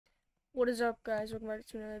What is up, guys? Welcome back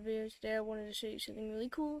to another video. Today I wanted to show you something really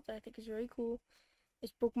cool that I think is very cool.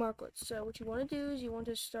 It's bookmarklets. So what you want to do is you want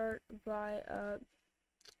to start by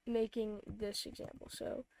making this example.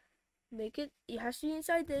 So it has to be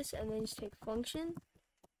inside this, and then just take function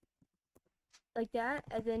like that,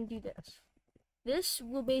 and then do this. This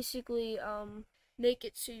will basically make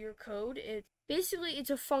it so your code, it's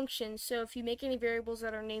a function. So if you make any variables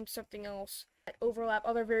that are named something else that overlap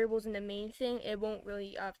other variables in the main thing, it won't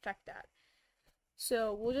really affect that.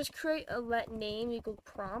 So we'll just create a let name equal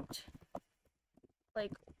prompt.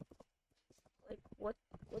 Like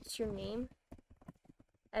what's your name?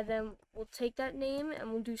 And then we'll take that name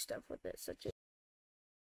and we'll do stuff with it, such as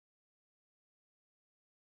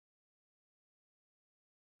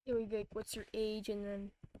here we go, what's your age, and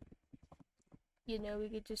then we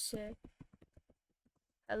could just say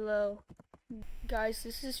hello. Guys,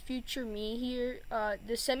 this is future me here.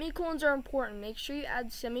 The semicolons are important. Make sure you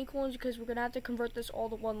add semicolons because we're gonna have to convert this all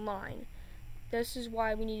to one line. This is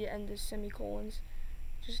why we need to end the semicolons.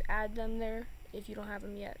 Just add them there if you don't have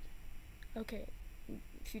them yet. Okay,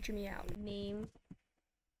 future me out. Name.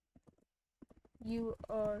 You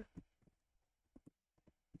are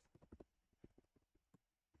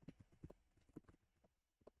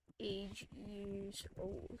age years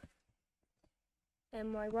old.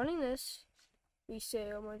 And by running this, we say,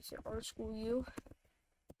 I'm going to say our school you.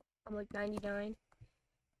 I'm like 99.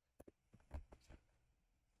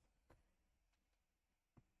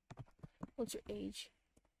 What's your age?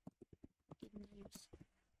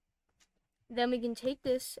 Then we can take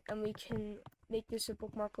this and we can make this a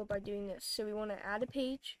bookmarklet by doing this. So we want to add a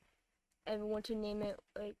page and we want to name it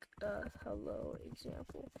like hello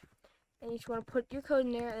example. And you just want to put your code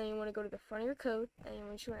in there, and then you want to go to the front of your code, and you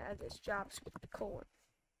just want to add this Javascript colon.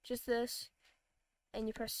 Just this, and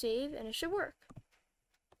you press save, and it should work.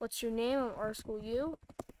 What's your name? I'm R School U.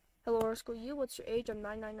 Hello R School U. What's your age? I'm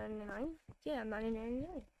 9999. Yeah, I'm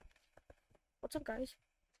 9999. What's up, guys?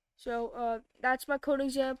 So that's my code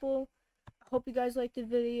example. I hope you guys liked the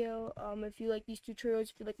video. If you like these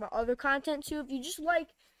tutorials, if you like my other content too, if you just like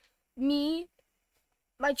me,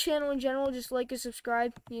 my channel in general, just like and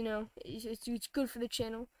subscribe. It's good for the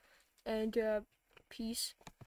channel. And peace.